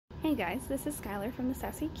Hey guys, this is Skylar from the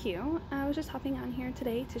Sassy Q. I was just hopping on here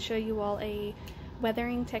today to show you all a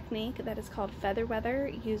weathering technique that is called feather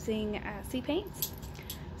weather using sea paints.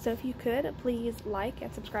 So if you could, please like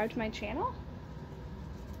and subscribe to my channel.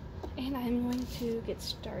 And I'm going to get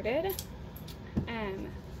started.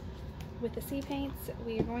 With the sea paints,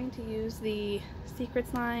 we are going to use the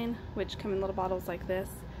Secrets line, which come in little bottles like this.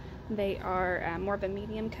 They are more of a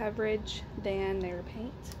medium coverage than their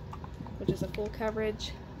paint, which is a full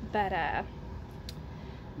coverage. But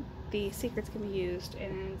the Secrets can be used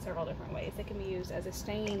in several different ways. They can be used as a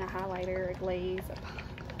stain, a highlighter, a glaze,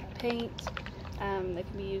 a paint. They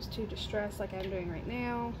can be used to distress like I'm doing right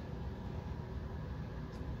now.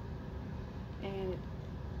 And it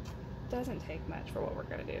doesn't take much for what we're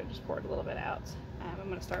going to do. Just pour it a little bit out. I'm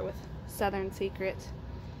going to start with Southern Secret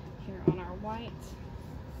here on our white.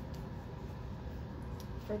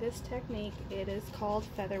 For this technique, it is called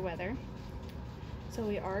feather weather. So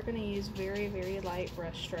we are going to use very, very light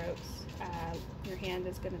brush strokes. Your hand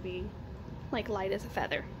is going to be like light as a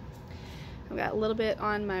feather. I've got a little bit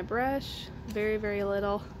on my brush, very, very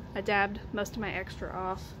little. I dabbed most of my extra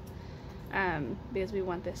off because we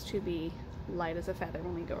want this to be light as a feather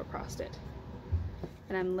when we go across it.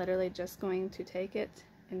 And I'm literally just going to take it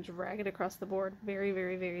and drag it across the board very,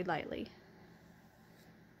 very, very lightly.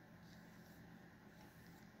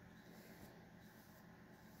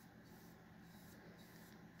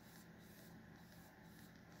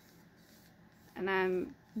 And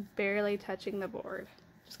I'm barely touching the board,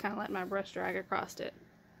 just kind of letting my brush drag across it.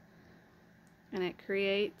 And it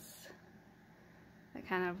creates that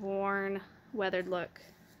kind of worn, weathered look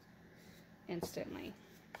instantly.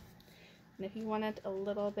 And if you want it a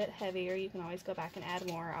little bit heavier, you can always go back and add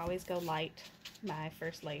more. I always go light my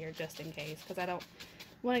first layer just in case, because I don't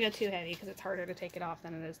want to go too heavy because it's harder to take it off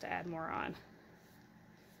than it is to add more on.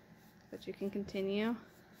 But you can continue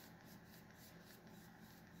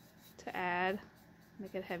to add,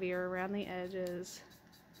 make it heavier around the edges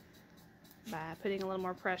by putting a little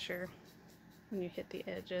more pressure when you hit the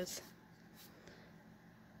edges.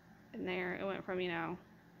 And there it went from, you know,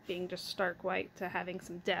 being just stark white to having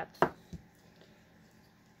some depth.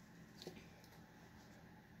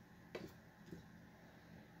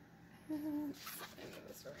 Move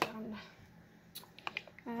this around.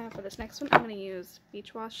 For this next one, I'm going to use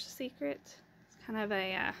Beach Wash Secret. It's kind of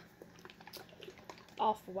a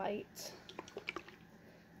off-white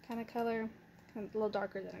kind of color, kind of a little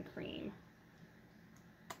darker than a cream.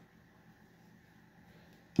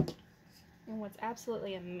 And what's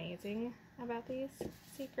absolutely amazing about these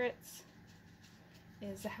Secrets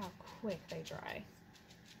is how quick they dry.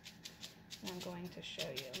 And I'm going to show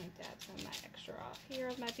you. Let me dab some of my extra off here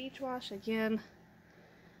of my beach wash. Again,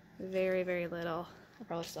 very, very little. I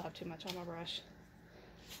probably still have too much on my brush.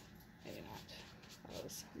 Maybe not. That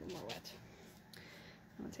was a little more wet.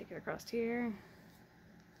 I'm going to take it across here.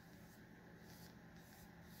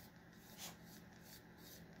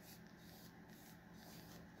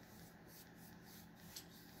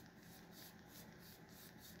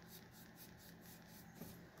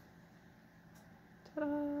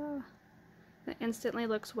 Ta-da! It instantly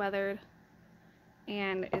looks weathered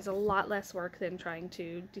and is a lot less work than trying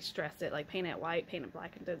to distress it, like paint it white, paint it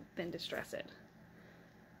black, and then distress it.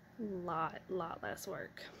 Lot less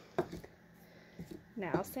work.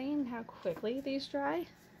 Now, saying how quickly these dry,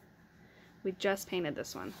 we just painted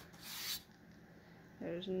this one.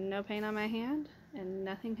 There's no paint on my hand and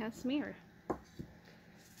nothing has smeared.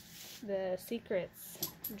 The Secrets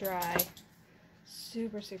dry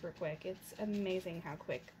super, super quick. It's amazing how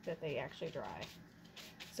quick that they actually dry.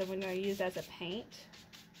 So when they're used as a paint,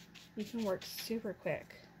 you can work super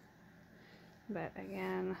quick. But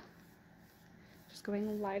again, just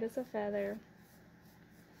going light as a feather.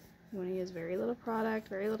 You want to use very little product,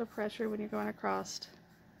 very little pressure when you're going across.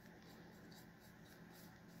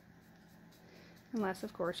 Unless,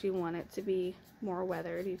 of course, you want it to be more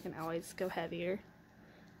weathered, you can always go heavier.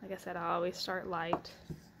 Like I said, I always start light.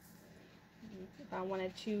 If I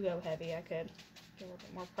wanted to go heavy, I could get a little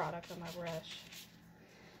bit more product on my brush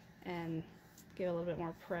and give a little bit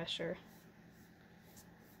more pressure.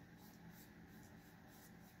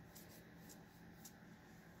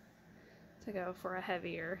 To go for a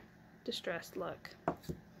heavier, distressed look.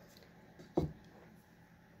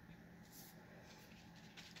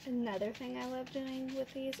 Another thing I love doing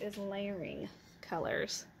with these is layering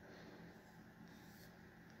colors.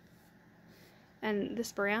 And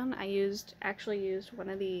this brown, I actually used one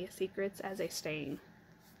of the Secrets as a stain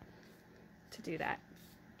to do that.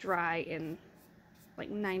 Dry in like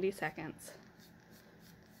 90 seconds.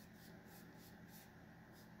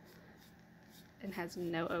 And has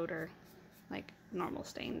no odor. Like normal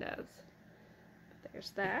stain does. But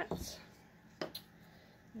there's that.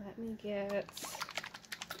 Let me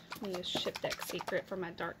use Ship Deck Secret for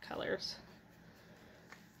my dark colors.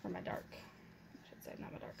 For my dark, I should say,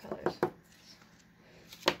 not my dark colors.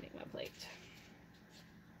 Make my plate.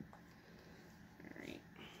 Alright.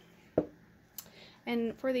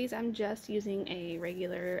 And for these, I'm just using a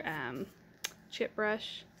regular chip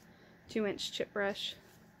brush, 2-inch chip brush.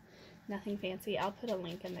 Nothing fancy. I'll put a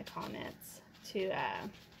link in the comments to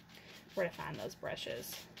where to find those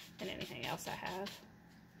brushes and anything else I have.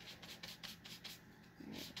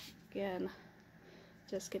 Again,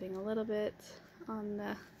 just getting a little bit on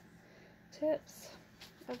the tips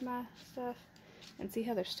of my stuff, and see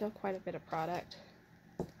how there's still quite a bit of product.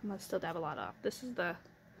 I'm gonna still dab a lot off. This is the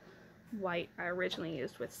white I originally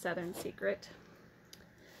used with Southern Secret,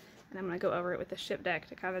 and I'm gonna go over it with the Ship Deck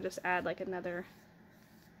to kind of just add like another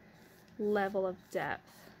level of depth.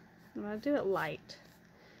 I'm gonna do it light,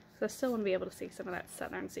 so I still want to be able to see some of that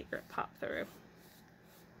Southern Secret pop through.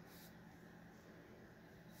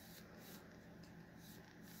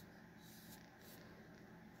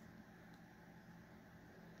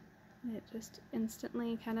 It just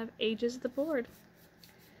instantly kind of ages the board.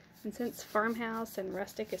 And since farmhouse and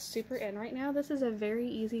rustic is super in right now, this is a very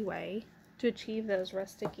easy way to achieve those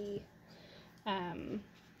rusticy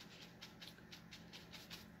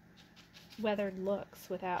weathered looks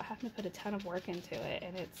without having to put a ton of work into it.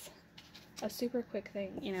 And it's a super quick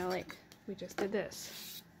thing, you know, like we just did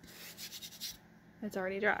this. It's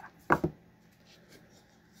already dry. I'm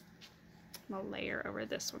gonna layer over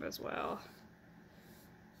this one as well.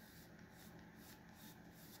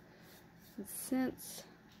 And since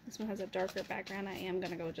this one has a darker background, I am going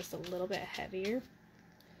to go just a little bit heavier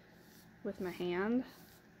with my hand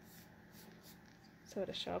so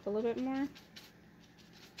it'll show up a little bit more.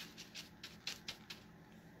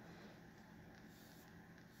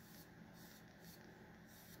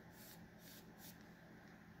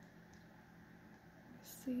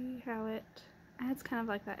 See how it adds kind of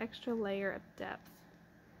like that extra layer of depth.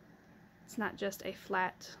 It's not just a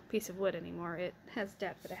flat piece of wood anymore. It has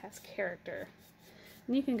depth, but it has character.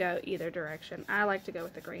 And you can go either direction. I like to go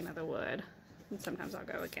with the grain of the wood, and sometimes I'll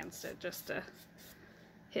go against it just to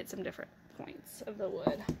hit some different points of the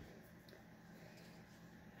wood.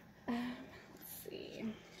 Let's see.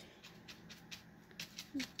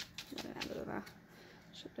 Let it add to the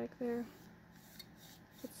Ship Deck there.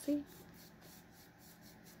 Let's see.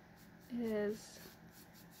 It is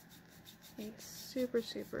a super,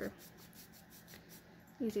 super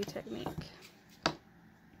easy technique.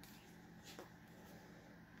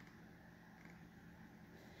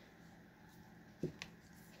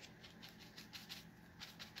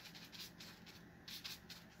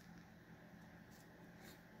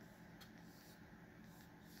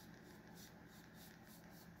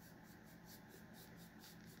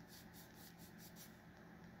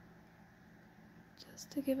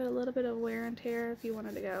 Just to give it a little bit of wear and tear. If you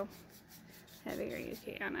wanted to go heavier, you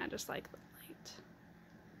can. I just like the light.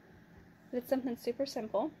 But it's something super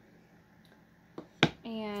simple,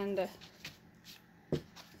 and it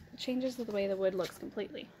changes the way the wood looks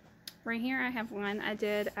completely. Right here I have one I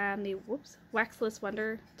did the Waxless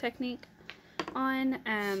Wonder technique on.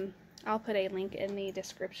 I'll put a link in the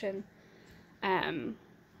description on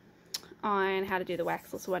how to do the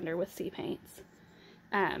Waxless Wonder with sea paints.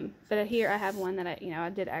 But here I have one that I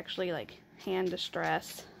did actually like hand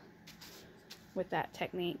distress with that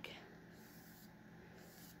technique.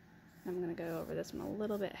 I'm going to go over this one a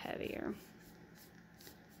little bit heavier.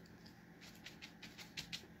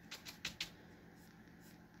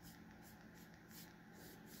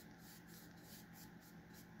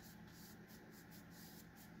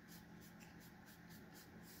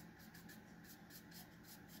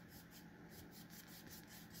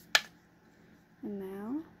 And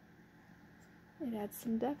now it adds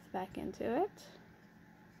some depth back into it.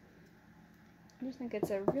 I just think it's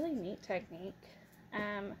a really neat technique.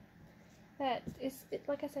 That is,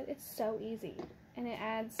 like I said, it's so easy, and it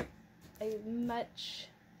adds a much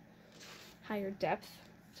higher depth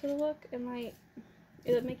to the look, and like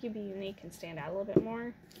it'll make you be unique and stand out a little bit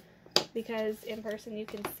more, because in person you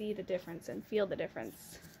can see the difference and feel the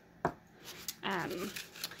difference.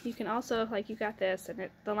 You can also, like, you got this and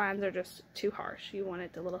the lines are just too harsh, you want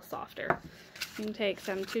it a little softer. You can take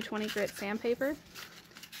some 220 grit sandpaper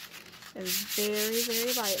and very,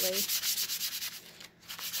 very lightly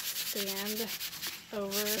sand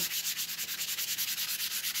over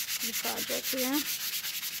the project here.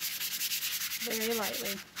 Very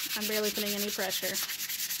lightly. I'm barely putting any pressure.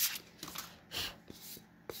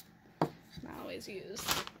 I always use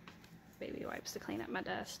baby wipes to clean up my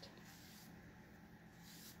dust.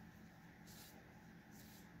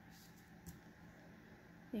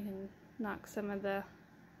 You can knock some of the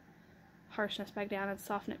harshness back down and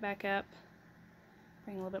soften it back up.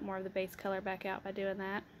 Bring a little bit more of the base color back out by doing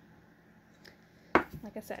that.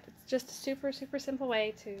 Like I said, it's just a super, super simple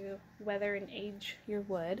way to weather and age your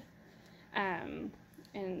wood. And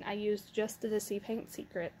I used just the Sea Paint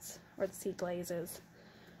Secrets, or the Sea Glazes,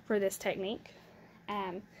 for this technique.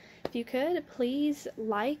 If you could, please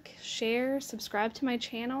like, share, subscribe to my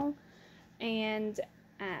channel, and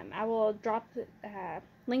I will drop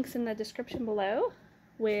links in the description below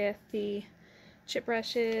with the chip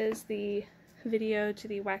brushes, the video to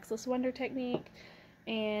the Waxless Wonder technique,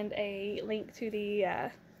 and a link to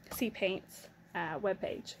the Sea Paints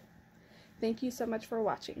webpage. Thank you so much for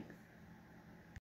watching.